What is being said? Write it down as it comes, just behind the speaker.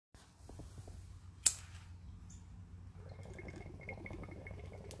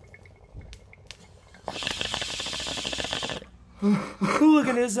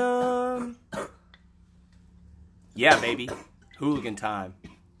Hooliganism. Yeah, baby. Hooligan time.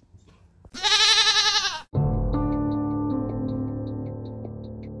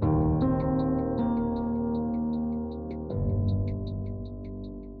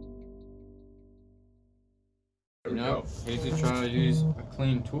 You know, he's just trying to use a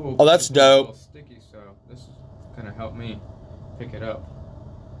clean tool. Oh, that's dope. It's a little sticky, so this is gonna help me pick it up.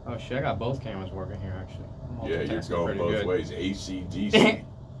 Oh shit, I got both cameras working here actually. Yeah, you're going both good. ways. AC, DC. Here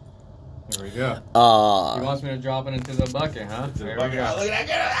we go. He wants me to drop it into the bucket, huh? There we go. Look at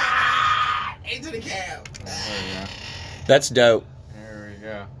that. Into the cam. There we go. That's dope. There we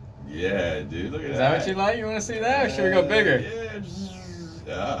go. Yeah, dude. Look at that. Is that what you like? You want to see that? Or should we go bigger?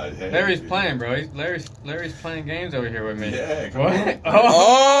 Yeah. Hey, Larry's dude. playing, bro. Larry's playing games over here with me. Yeah, come What? on.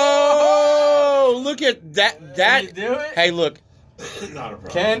 Oh, look at that. Can you do it? Hey, look. Not a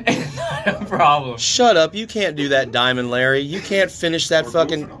problem. Ken, not a problem. Shut up. You can't do that, Diamond Larry. You can't finish that We're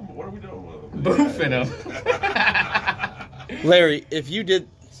fucking... boofing 'em. What are we doing with them? Boofing him. Larry, if you did...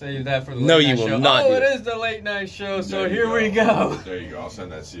 Save that for the late No, night you will show. not Oh, do it it. is the late night show, so There you here we go. There you go. I'll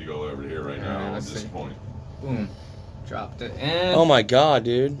send that seagull over here right Yeah, now at let's this see. point. Boom. Dropped it in. Oh, my God,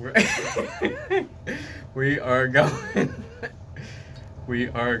 dude. We are going. We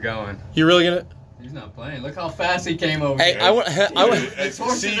are going. You really gonna... He's not playing. Look how fast he came over Hey, here. I want... It's a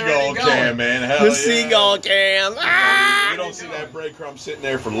horse is seagull already going. cam, man. Hell The yeah. seagull cam. Ah! You don't see that breadcrumb sitting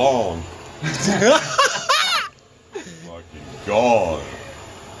there for long. Fucking gone.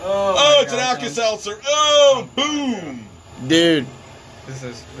 Oh, it's an Alka-Seltzer. Oh, boom. Dude. This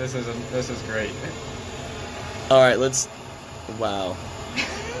is great. All right, let's... Wow.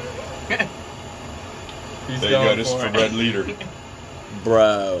 He's There you go. going This is for it. Red Leader.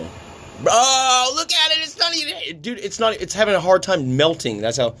 Bro. Oh, look at it. It's not even... Dude, it's not... It's having a hard time melting.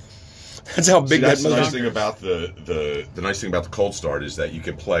 That's how big See, that that's the mother... nice thing about the nice thing about the cold start is that you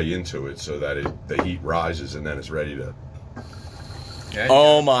can play into it so that the heat rises and then it's ready to. Yeah,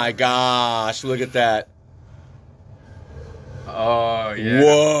 Oh, my gosh. Look at that. Oh, yeah.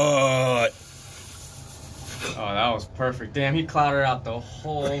 What? Oh, that was perfect. Damn, he clouded out the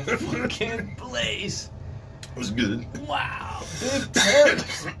whole fucking place. It was good. Wow. Big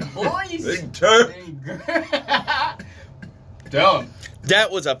turks, boys. Big Turk. Dumb.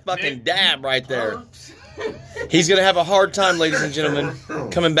 That was a fucking dab right there. He's gonna have a hard time, ladies and gentlemen,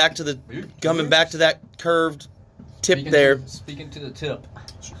 coming back to that curved tip there. Speaking to the tip.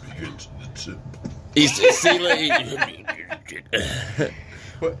 He's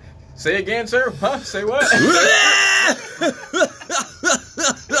What? Say again, sir? Huh? Say what?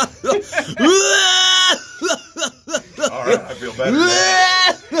 All right, I feel better.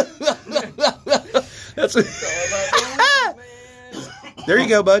 That's there you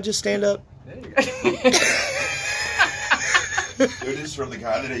go, bud. Just stand up. There you go. It is from the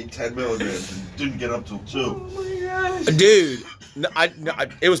guy that ate 10 milligrams and didn't get up till 2. Oh my gosh. Dude,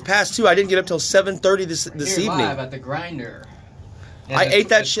 it was past 2. I didn't get up till 7:30 this Here, evening. live at the grinder. I ate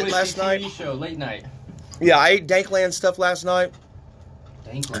that The shit Twisty last night. TV show, late night. Yeah, I ate Dankland stuff last night,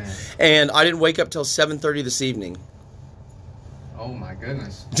 Dankland. and I didn't wake up till 7:30 this evening. Oh my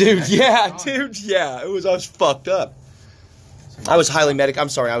goodness. Dude, yeah, Gone. dude, yeah. I was fucked up. I was highly medicated. I'm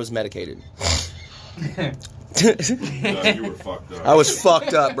sorry, I was medicated. No, you were fucked up. I was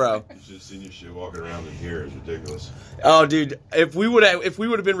fucked up, bro. You should have seen your shit walking around in here. It's ridiculous. Oh, dude, if we would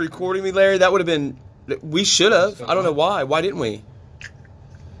have been recording me, Larry, that would have been. We should have. I don't know why. Why didn't we?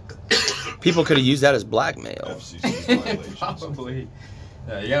 People could have used that as blackmail. FCC violations. Probably.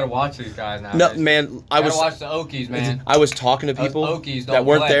 Yeah, you gotta watch these guys now. No, man, I was. watch the Okies, man. I was talking to Those people Okies don't that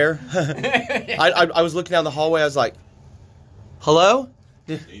weren't play. there. I was looking down the hallway. I was like, "Hello."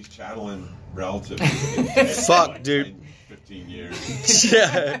 He's channeling relatives. Fuck, dude. 10, 15 years.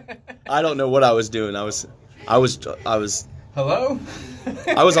 Yeah, I don't know what I was doing. I was Hello?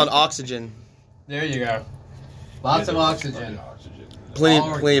 on oxygen. There you go. Lots of oxygen.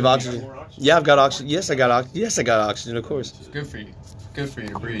 Plenty of oxygen. You got more oxygen? Yeah, I've got oxygen. Yes, I got oxygen. Of course, It's good for you. Good for you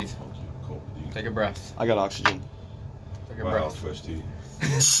to breathe. Take a breath. I got oxygen. Take a Wow, breath. Twisty.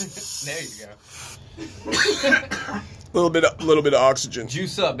 There you go. Little bit of oxygen.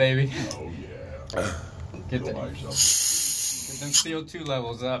 Juice up, baby. Oh, yeah. Get, Go the, by get yourself. them CO2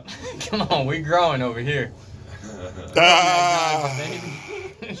 levels up. Come on, we growing over here. Ah.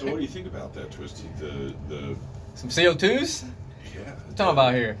 So what do you think about that, Twisty? The Some CO2s? yeah. What you talking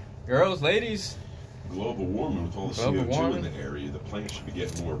about here? Girls, ladies? Global warming with all the Global CO2 warming. in the area, the plants should be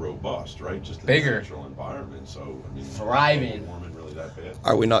getting more robust, right? Just in Bigger. the natural environment. So I mean, Thriving. Global warming really that bad?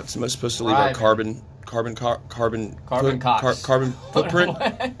 Are we not supposed to leave our Thriving. carbon Cocks. footprint?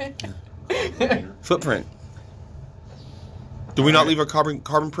 Cleaner. Footprint. Do we not leave our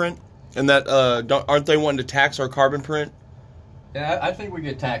carbon print? And that aren't they wanting to tax our carbon print? Yeah, I think we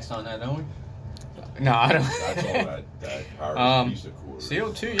get taxed on that, don't we? No, I don't. That's all that power piece of core.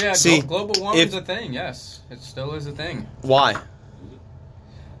 CO2, yeah. See, global warming's a thing. Yes, it still is a thing. Why?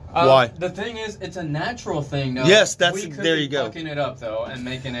 Why? The thing is, it's a natural thing, though. Yes, there you go. Fucking it up though, and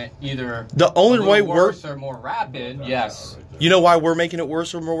making it either the only way worse or more rapid. Yes. You know why we're making it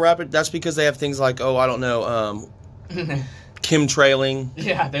worse or more rapid? That's because they have things like chemtrailing.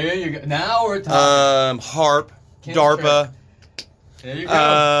 Yeah, there you go. Now we're talking. HARP, DARPA. There you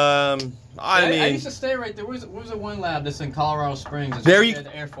go. I used to stay right there. What was the one lab that's in Colorado Springs? That's there right you there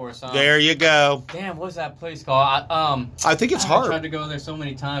at the Air Force. There you go. Damn, what's that place called? I think it's HARP. I tried to go there so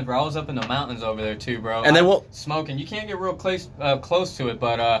many times, bro. I was up in the mountains over there too, bro. And they won't smoking. You can't get real close to it,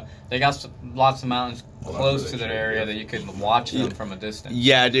 but they got lots of mountains close to that area that you could watch them from a distance.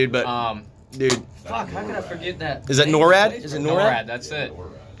 Yeah, dude. But dude, fuck, how could I forget that? Is that NORAD? Is it NORAD? That's it.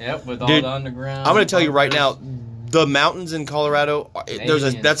 Yep, with dude, all the underground. I'm gonna tell you right now, the mountains in Colorado.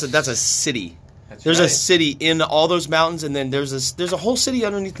 That's a city. There's a city in all those mountains, and then there's a whole city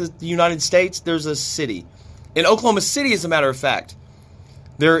underneath the United States. There's a city in Oklahoma City, as a matter of fact.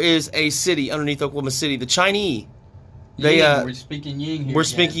 There is a city underneath Oklahoma City. The Chinese. We're speaking Ying here. We're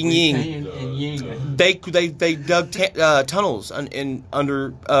speaking Ying. They dug tunnels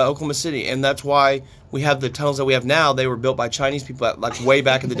under Oklahoma City, and that's why we have the tunnels that we have now. They were built by Chinese people, like way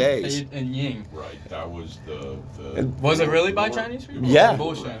back in the days. And Ying. Right. That was the. Was it really by Chinese people? Yeah.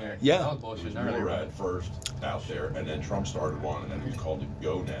 Bullshit there. Yeah. That was bullshit earlier. NORAD first out there, and then Trump started one, and then we called it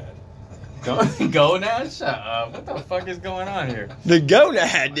GONAD. GONAD? Shut up. What the fuck is going on here? The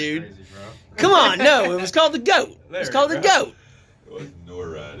GONAD, dude. Crazy, bro. Come on, no, it was called the GOAT. It was called the GOAT. It wasn't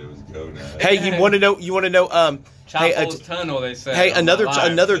NORAD, it was GONAD. Hey, you want to know? Chapo's tunnel, they say. Hey, another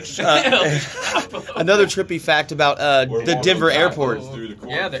trippy fact about the Denver airport.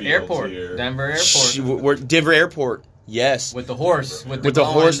 Yeah, the airport, Denver airport. Denver airport. Yes. With the horse, with the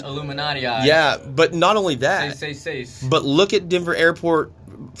horse Illuminati eyes. Yeah, but not only that. Say. But look at Denver airport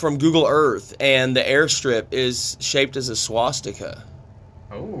from Google Earth, and the airstrip is shaped as a swastika.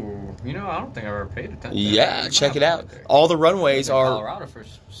 Oh, I don't think I ever paid attention. Yeah, check it out. All the runways are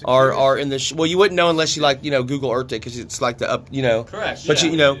in the. Well, you wouldn't know unless you Google Earth it, because it's like the up, Correct. But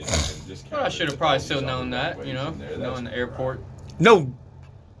Well, I should have probably still known that, knowing the airport. No,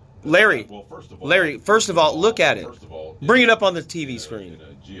 Larry. Well, first of all, look at it. Bring it up on the TV screen. In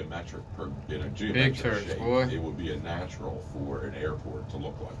a geometric Big church, shape, boy. it would be a natural for an airport to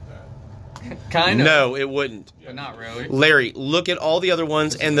look like that. Kind of. No, it wouldn't. But not really. Larry, look at all the other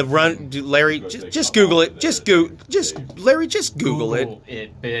ones and the run. Larry, just Google it. Larry, just Google it. Google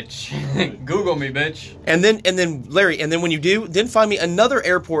it, bitch. Google me, bitch. And then Larry, when you do, then find me another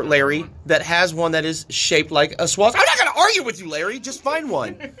airport, Larry, that has one that is shaped like a swastika. I'm not going to argue with you, Larry. Just find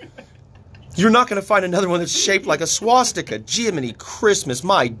one. You're not going to find another one that's shaped like a swastika. Jiminy Christmas,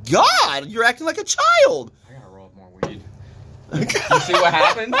 my God, you're acting like a child. I gotta roll up more weed. You see what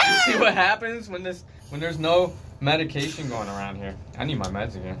happens? You see what happens when there's no medication going around here? I need my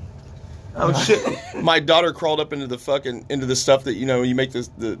meds again. Oh shit! My daughter crawled up into the stuff that you make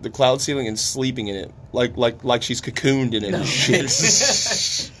the cloud ceiling and sleeping in it like she's cocooned in it. No. Shit.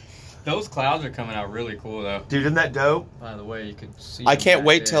 Those clouds are coming out really cool though. Dude, isn't that dope? By the way, you can see. I can't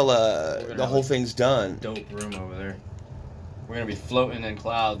wait till the whole thing's done. Dope room over there. We're gonna be floating in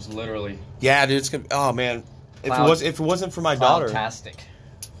clouds, literally. Yeah, dude, it's gonna. Oh man, if it wasn't for my daughter. Cloudtastic.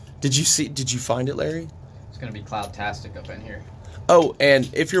 Did you find it, Larry? It's gonna be cloudtastic up in here. Oh, and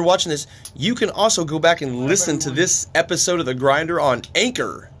if you're watching this, you can also go back and listen to this episode of The Grinder on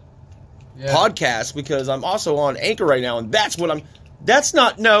Anchor podcast, because I'm also on Anchor right now, and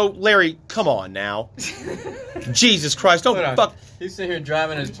Larry, come on now. Jesus Christ, don't fuck. He's sitting here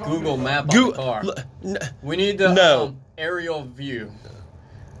driving his Google map on the car. We need the aerial view.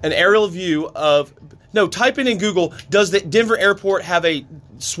 An aerial view of... No, type in Google, does the Denver airport have a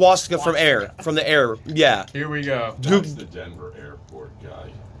swastika from the air? Yeah. Here we go. That's the Denver airport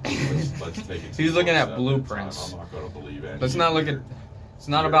guy. Let's take it. He's looking at blueprints. I'm not going to believe anything. Let's not look at... It's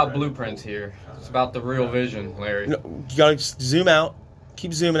not about blueprints here. It's about the real vision, Larry. No, you gotta zoom out.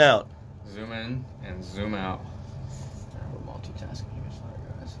 Keep zooming out. Zoom in and zoom out. We're multitasking here, sorry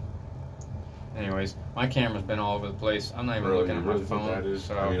guys. Anyways, my camera's been all over the place. I'm not even looking at my phone,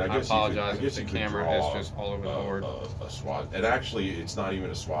 so I apologize if the camera is just all over the board. And actually, it's not even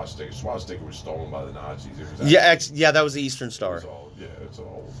a swastika. Swastika was stolen by the Nazis. It was that was the Eastern Star. It's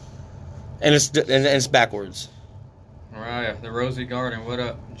all. And it's backwards. Mariah, the Rosie Garden, what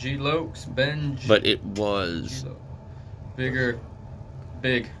up? G. Lokes, Ben G. But it was... Big.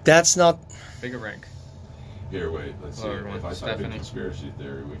 That's not... Bigger rank. Here, wait. Let's see. If I type in conspiracy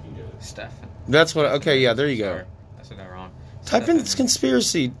theory, we can get it. Stefan. That's what. Okay, yeah, there you go. Sorry, I said that wrong. Type in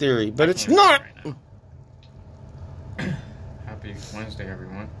conspiracy theory, but it's not. Right Happy Wednesday,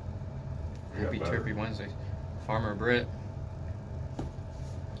 everyone. Happy Turkey Wednesday. Farmer Britt.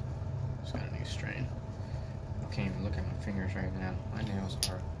 Just got a new strain. I can't even look at my fingers right now. My nails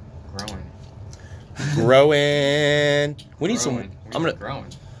are growing. Growing. We need some. I'm gonna.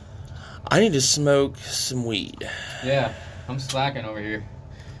 Growing. I need to smoke some weed. Yeah, I'm slacking over here.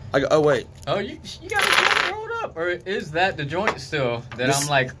 Oh wait. Oh, you got the joint rolled up, or is that the joint still? That I'm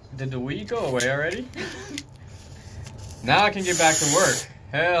like, did the weed go away already? Now I can get back to work.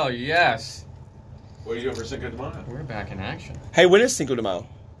 Hell yes. What are you doing for Cinco de Mayo? We're back in action. Hey, when is Cinco de Mayo?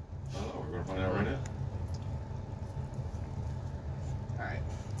 Oh, we're gonna find out right now. All right.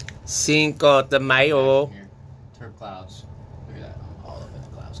 Cinco de Mayo. Turf clouds. Look at that. I'm all up in the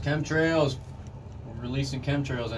clouds. Chemtrails. We're releasing chemtrails.